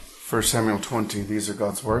1 Samuel 20, these are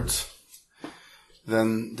God's words.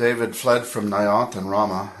 Then David fled from Naioth and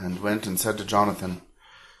Ramah, and went and said to Jonathan,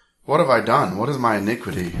 "What have I done? What is my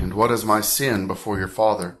iniquity, and what is my sin before your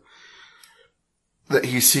father, that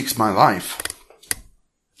he seeks my life?"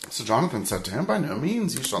 So Jonathan said to him, "By no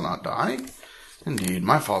means, you shall not die. Indeed,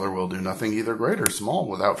 my father will do nothing either great or small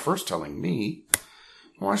without first telling me.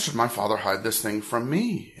 Why should my father hide this thing from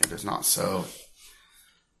me? It is not so."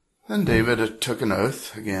 Then David took an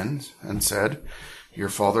oath again and said, "Your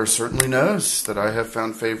father certainly knows that I have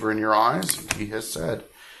found favor in your eyes. He has said,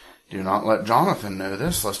 'Do not let Jonathan know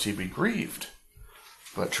this, lest he be grieved.'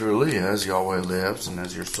 But truly, as Yahweh lives and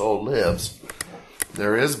as your soul lives,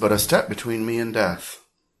 there is but a step between me and death."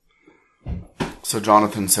 So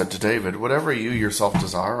Jonathan said to David, "Whatever you yourself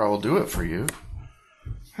desire, I will do it for you."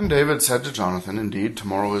 And David said to Jonathan, "Indeed,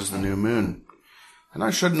 tomorrow is the new moon, and I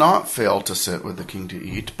should not fail to sit with the king to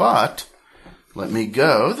eat, but let me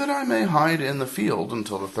go, that I may hide in the field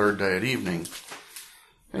until the third day at evening.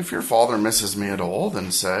 If your father misses me at all,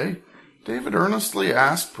 then say, 'David earnestly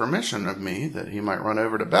asked permission of me that he might run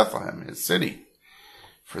over to Bethlehem, his city,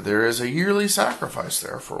 for there is a yearly sacrifice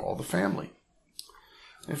there for all the family.'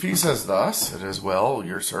 If he says thus, it is well,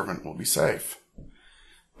 your servant will be safe.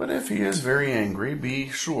 But if he is very angry, be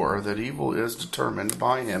sure that evil is determined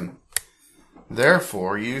by him.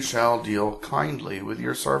 Therefore you shall deal kindly with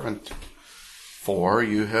your servant, for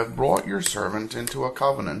you have brought your servant into a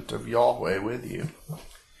covenant of Yahweh with you.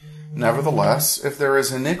 Nevertheless, if there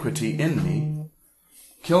is iniquity in me,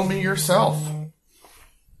 kill me yourself."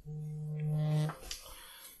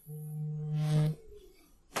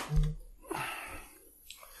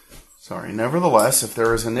 Nevertheless, if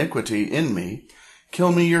there is iniquity in me,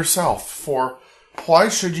 kill me yourself, for why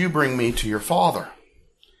should you bring me to your father?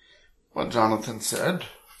 But Jonathan said,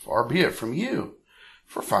 "Far be it from you.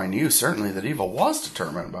 For if I knew certainly that evil was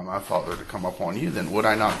determined by my father to come upon you, then would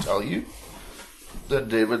I not tell you?" That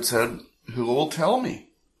David said, "Who will tell me?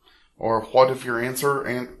 Or what if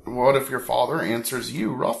your father answers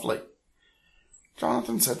you roughly?"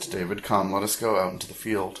 Jonathan said to David, "Come, let us go out into the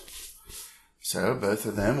field." So both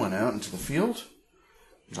of them went out into the field.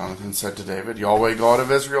 Jonathan said to David, "Yahweh God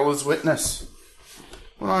of Israel is witness.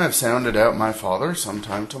 When I have sounded out my father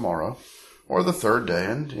sometime tomorrow, or the third day,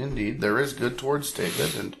 and indeed there is good towards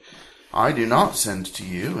David, and I do not send to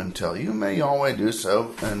you and tell you, may Yahweh do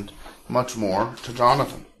so, and much more to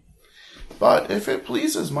Jonathan. But if it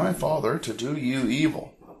pleases my father to do you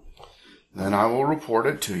evil, then I will report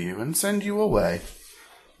it to you and send you away,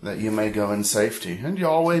 that you may go in safety, and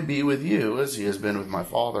Yahweh be with you as he has been with my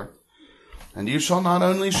father. And you shall not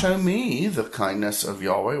only show me the kindness of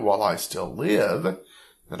Yahweh while I still live,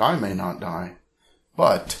 that I may not die,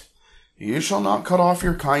 but you shall not cut off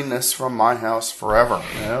your kindness from my house forever.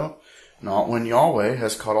 No, not when Yahweh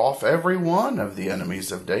has cut off every one of the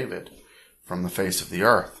enemies of David from the face of the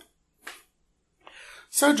earth."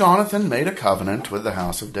 So Jonathan made a covenant with the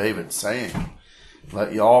house of David, saying,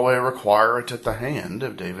 "Let Yahweh require it at the hand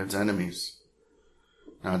of David's enemies."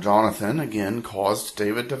 Now Jonathan again caused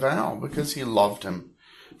David to vow, because he loved him,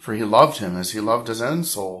 for he loved him as he loved his own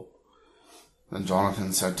soul. Then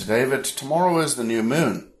Jonathan said to David, "Tomorrow is the new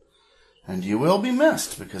moon, and you will be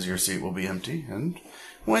missed, because your seat will be empty. And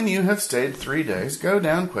when you have stayed 3 days, go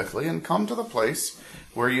down quickly and come to the place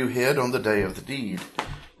where you hid on the day of the deed,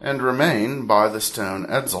 and remain by the stone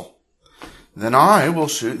Edsel. Then I will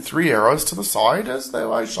shoot 3 arrows to the side, as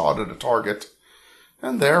though I shot at a target.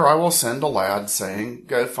 And there I will send a lad, saying,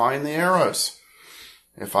 'Go find the arrows.'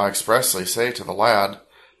 If I expressly say to the lad,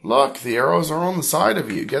 'Look, the arrows are on the side of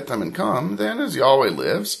you, get them and come,' then as Yahweh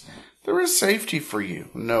lives, there is safety for you,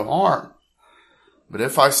 no harm. But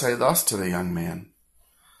if I say thus to the young man,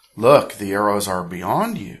 'Look, the arrows are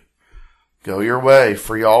beyond you,' go your way,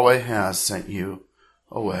 for Yahweh has sent you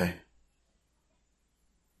away.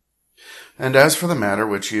 And as for the matter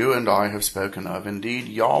which you and I have spoken of, indeed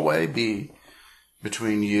Yahweh be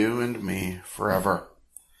between you and me forever."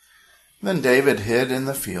 Then David hid in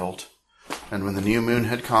the field. And when the new moon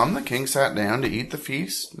had come, the king sat down to eat the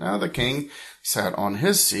feast. Now the king sat on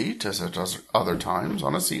his seat, as at other times,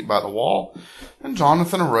 on a seat by the wall. And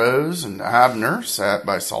Jonathan arose, and Abner sat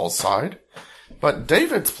by Saul's side. But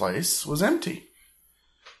David's place was empty.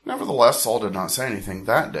 Nevertheless, Saul did not say anything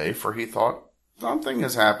that day, for he thought, "Something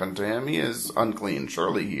has happened to him. He is unclean.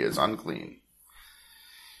 Surely he is unclean."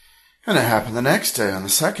 And it happened the next day, on the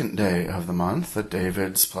 2nd day of the month, that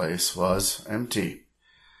David's place was empty.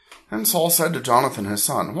 And Saul said to Jonathan his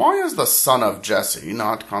son, "Why has the son of Jesse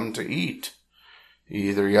not come to eat,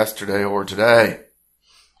 either yesterday or today?"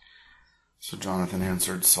 So Jonathan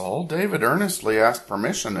answered Saul, "David earnestly asked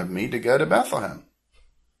permission of me to go to Bethlehem."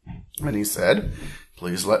 And he said,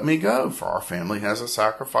 "Please let me go, for our family has a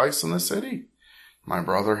sacrifice in the city. My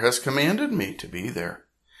brother has commanded me to be there.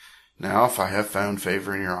 Now, if I have found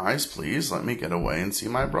favor in your eyes, please let me get away and see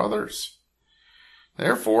my brothers."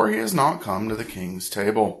 Therefore he has not come to the king's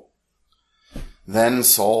table. Then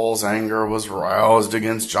Saul's anger was roused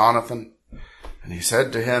against Jonathan, and he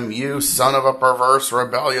said to him, "You son of a perverse,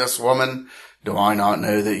 rebellious woman, do I not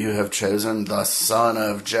know that you have chosen the son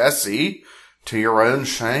of Jesse to your own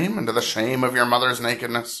shame and to the shame of your mother's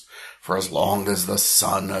nakedness? For as long as the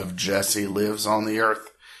son of Jesse lives on the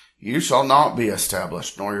earth, you shall not be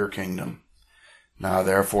established, nor your kingdom. Now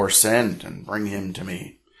therefore send and bring him to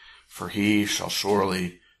me, for he shall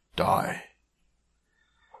surely die."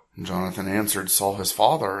 And Jonathan answered Saul his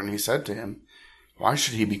father, and he said to him, "Why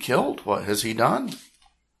should he be killed? What has he done?"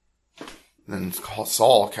 Then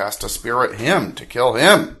Saul cast a spear at him to kill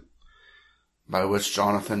him, by which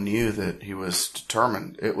Jonathan knew that it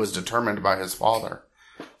was determined by his father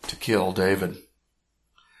to kill David.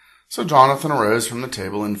 So Jonathan arose from the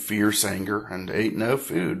table in fierce anger and ate no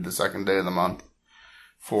food the second day of the month,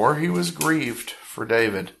 for he was grieved for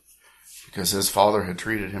David, because his father had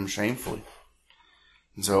treated him shamefully.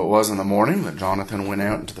 And so it was in the morning that Jonathan went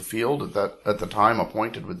out into the field at the time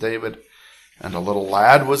appointed with David, and a little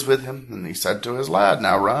lad was with him, and he said to his lad,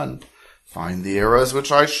 "Now run, find the arrows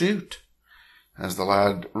which I shoot." As the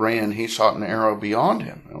lad ran, he shot an arrow beyond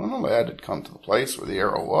him, and when the lad had come to the place where the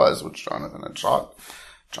arrow was, which Jonathan had shot,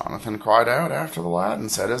 Jonathan cried out after the lad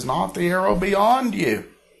and said, "Is not the arrow beyond you?"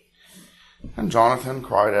 And Jonathan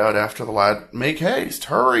cried out after the lad, "Make haste,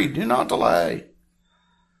 hurry, do not delay."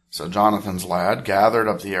 So Jonathan's lad gathered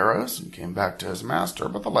up the arrows and came back to his master,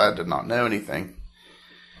 but the lad did not know anything.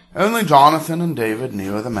 Only Jonathan and David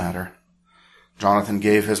knew of the matter. Jonathan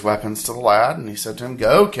gave his weapons to the lad, and he said to him,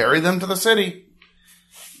 "Go, carry them to the city."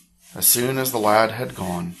 As soon as the lad had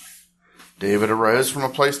gone, David arose from a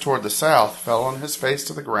place toward the south, fell on his face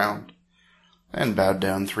to the ground, and bowed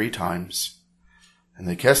down 3 times. And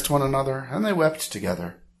they kissed one another, and they wept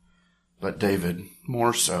together, but David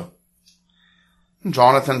more so. And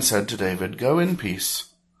Jonathan said to David, "Go in peace,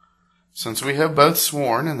 since we have both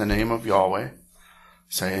sworn in the name of Yahweh,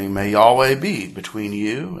 saying, 'May Yahweh be between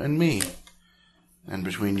you and me, and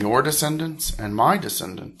between your descendants and my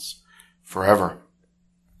descendants forever.'"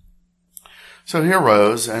 So he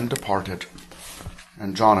arose and departed,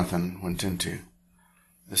 and Jonathan went into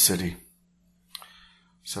the city.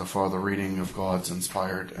 So far the reading of God's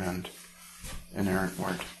inspired and inerrant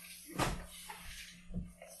word.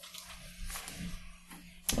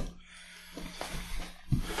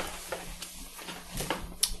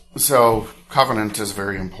 So covenant is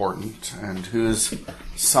very important, and whose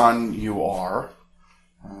son you are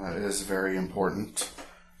is very important.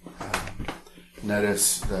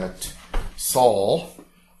 Notice that Saul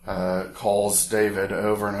calls David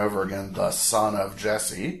over and over again the son of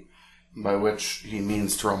Jesse, by which he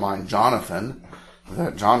means to remind Jonathan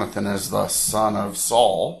that Jonathan is the son of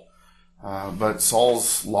Saul. But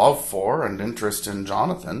Saul's love for and interest in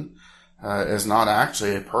Jonathan is not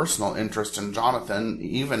actually a personal interest in Jonathan,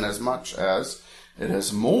 even as much as it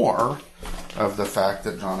is more of the fact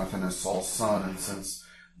that Jonathan is Saul's son. And since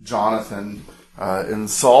Jonathan, in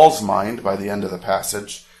Saul's mind, by the end of the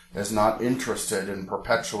passage, is not interested in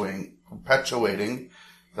perpetuating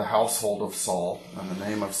the household of Saul and the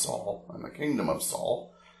name of Saul and the kingdom of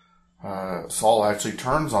Saul, Saul actually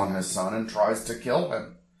turns on his son and tries to kill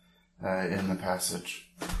him in the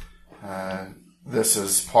passage. This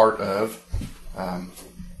is part of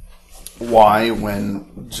why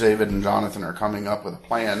when David and Jonathan are coming up with a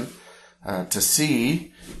plan to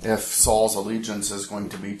see if Saul's allegiance is going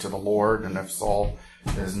to be to the Lord and if Saul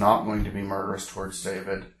is not going to be murderous towards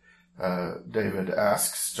David, David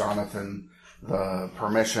asks Jonathan the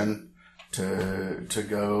permission to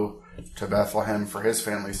go to Bethlehem for his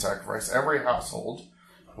family sacrifice. Every household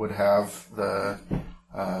would have the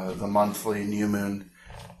monthly new moon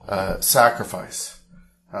sacrifice.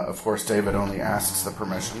 Of course, David only asks the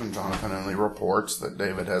permission, and Jonathan only reports that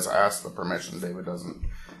David has asked the permission. David doesn't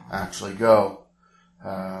actually go,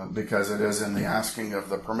 because it is in the asking of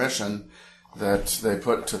the permission that they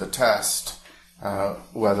put to the test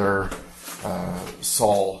whether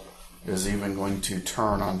Saul is even going to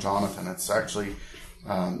turn on Jonathan. It's actually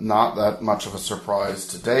not that much of a surprise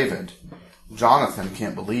to David. Jonathan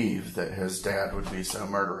can't believe that his dad would be so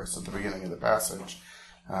murderous at the beginning of the passage.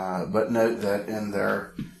 But note that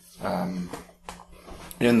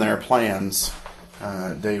in their plans,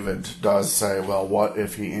 David does say, well, what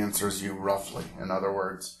if he answers you roughly? In other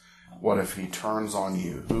words, what if he turns on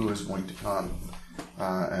you? Who is going to come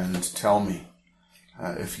and tell me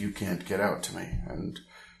if you can't get out to me? And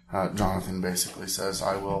Jonathan basically says,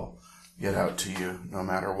 I will get out to you no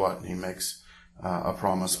matter what. And he makes a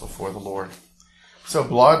promise before the Lord. So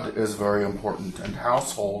blood is very important, and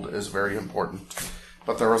household is very important.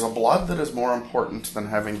 But there is a blood that is more important than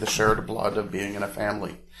having the shared blood of being in a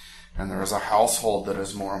family. And there is a household that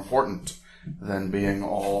is more important than being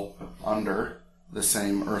all under the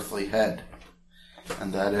same earthly head.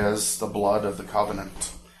 And that is the blood of the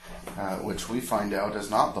covenant, which we find out is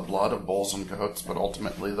not the blood of bulls and goats, but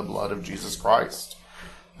ultimately the blood of Jesus Christ.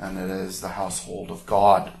 And it is the household of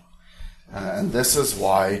God. And this is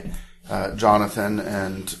why Jonathan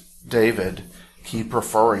and David keep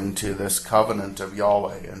referring to this covenant of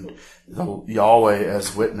Yahweh and the Yahweh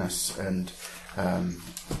as witness, and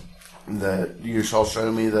that you shall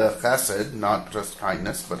show me the chesed, not just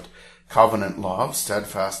kindness, but covenant love,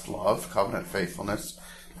 steadfast love, covenant faithfulness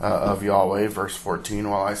of Yahweh, verse 14,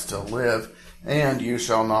 while I still live, and you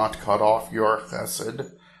shall not cut off your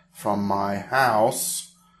chesed from my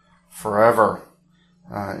house forever,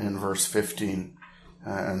 in verse 15.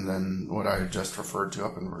 And then what I just referred to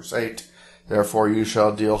up in verse 8, therefore you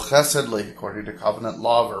shall deal chesedly, according to covenant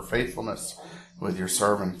love or faithfulness, with your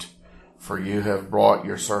servant. For you have brought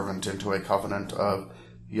your servant into a covenant of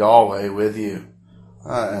Yahweh with you.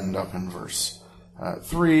 And up in verse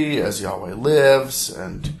 3, as Yahweh lives,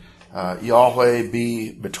 and Yahweh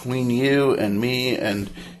be between you and me and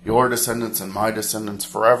your descendants and my descendants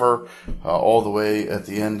forever, all the way at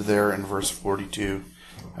the end there in verse 42,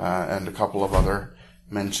 and a couple of other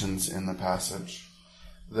mentions in the passage.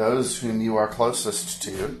 Those whom you are closest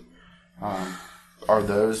to are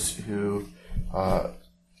those who,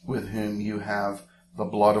 with whom you have the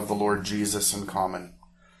blood of the Lord Jesus in common.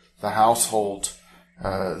 The household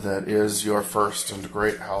that is your first and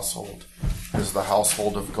great household is the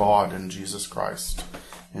household of God in Jesus Christ,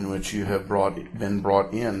 in which you have been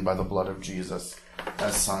brought in by the blood of Jesus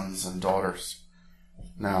as sons and daughters.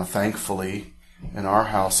 Now, thankfully, in our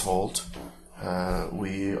household,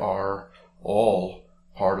 we are all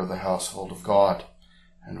part of the household of God,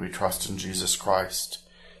 and we trust in Jesus Christ.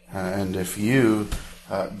 And if you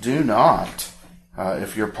do not,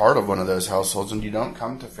 if you're part of one of those households and you don't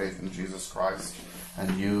come to faith in Jesus Christ,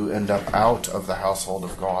 and you end up out of the household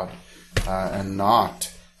of God, and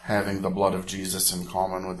not having the blood of Jesus in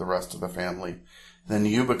common with the rest of the family, then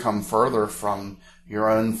you become further from your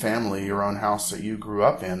own family, your own house that you grew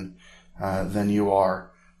up in, than you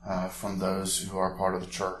are from those who are part of the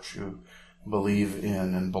church, who believe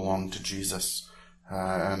in and belong to Jesus,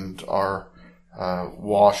 and are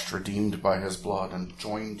washed, redeemed by his blood, and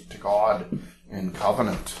joined to God in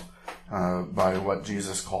covenant by what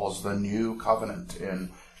Jesus calls the new covenant in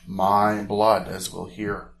my blood, as we'll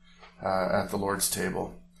hear at the Lord's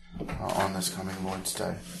table on this coming Lord's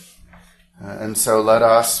Day. And so let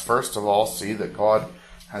us, first of all, see that God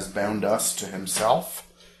has bound us to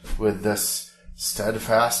himself with this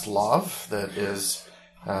steadfast love that is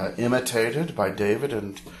imitated by David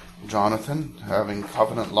and Jonathan, having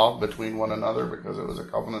covenant love between one another because it was a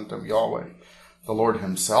covenant of Yahweh. The Lord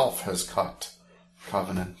himself has cut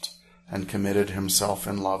covenant and committed himself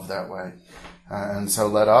in love that way. And so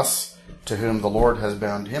let us, to whom the Lord has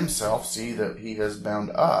bound himself, see that he has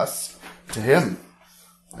bound us to him,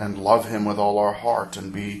 and love him with all our heart,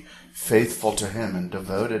 and be faithful to him and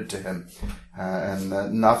devoted to him, and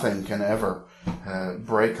that nothing can ever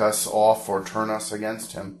break us off or turn us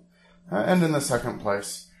against him. And in the second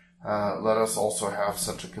place, let us also have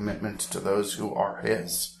such a commitment to those who are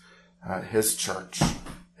his church,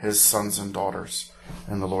 his sons and daughters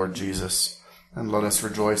in the Lord Jesus. And let us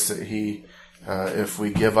rejoice that he, if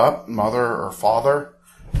we give up mother or father,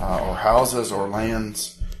 or houses or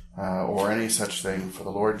lands, or any such thing for the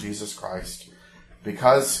Lord Jesus Christ,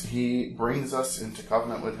 because he brings us into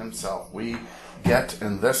covenant with himself, we get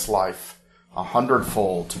in this life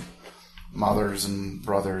 100-fold mothers and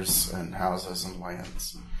brothers and houses and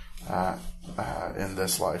lands in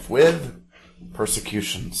this life, with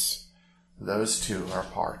persecutions. Those two are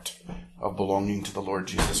part of belonging to the Lord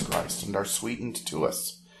Jesus Christ and are sweetened to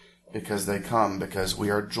us because they come because we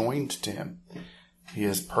are joined to him. He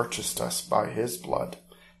has purchased us by his blood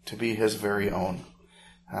to be his very own.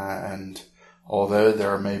 And although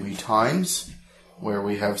there may be times where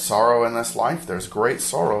we have sorrow in this life, there's great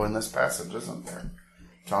sorrow in this passage, isn't there?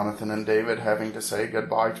 Jonathan and David having to say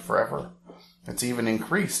goodbye forever. It's even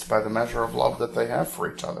increased by the measure of love that they have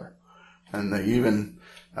for each other. And they even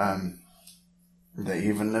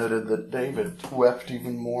noted that David wept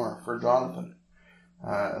even more for Jonathan.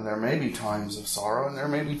 And there may be times of sorrow, and there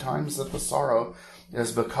may be times that the sorrow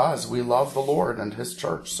is because we love the Lord and his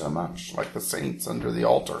church so much, like the saints under the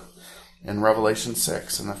altar in Revelation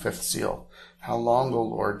 6 in the fifth seal. How long, O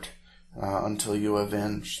Lord, until you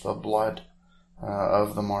avenge the blood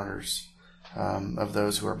of the martyrs, of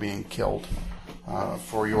those who are being killed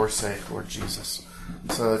for your sake, Lord Jesus?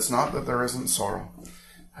 So it's not that there isn't sorrow,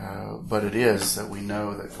 but it is that we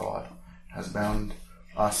know that God has bound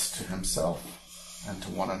us to himself and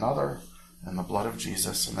to one another in the blood of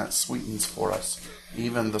Jesus, and that sweetens for us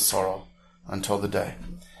even the sorrow until the day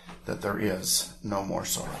that there is no more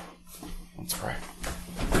sorrow. Let's pray.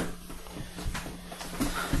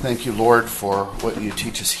 Thank you, Lord, for what you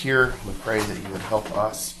teach us here. We pray that you would help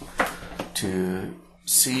us to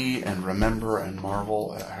see and remember and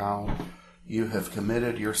marvel at how you have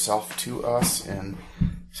committed yourself to us in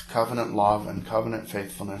covenant love and covenant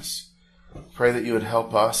faithfulness. Pray that you would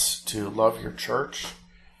help us to love your church.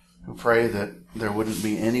 We pray that there wouldn't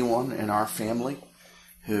be anyone in our family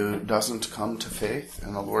who doesn't come to faith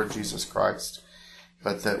in the Lord Jesus Christ,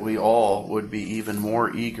 but that we all would be even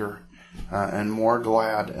more eager and more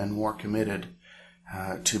glad and more committed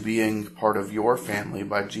to being part of your family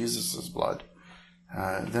by Jesus' blood.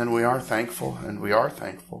 Then we are thankful, and we are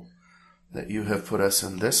thankful that you have put us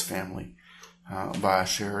in this family by a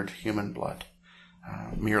shared human blood,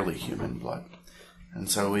 merely human blood. And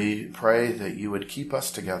so we pray that you would keep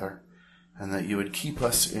us together and that you would keep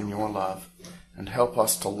us in your love and help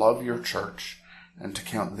us to love your church and to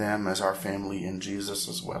count them as our family in Jesus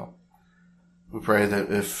as well. We pray that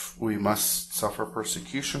if we must suffer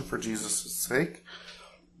persecution for Jesus' sake,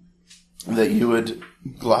 that you would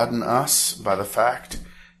gladden us by the fact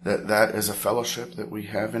that that is a fellowship that we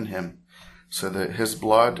have in him, so that his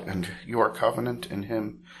blood and your covenant in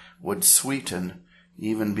him would sweeten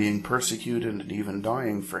even being persecuted and even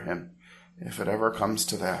dying for him, if it ever comes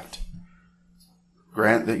to that.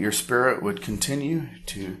 Grant that your Spirit would continue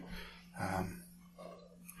to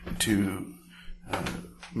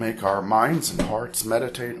make our minds and hearts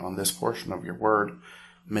meditate on this portion of your word.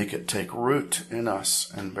 Make it take root in us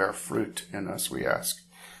and bear fruit in us, we ask.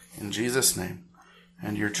 In Jesus' name.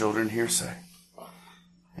 And your children here say,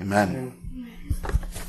 Amen.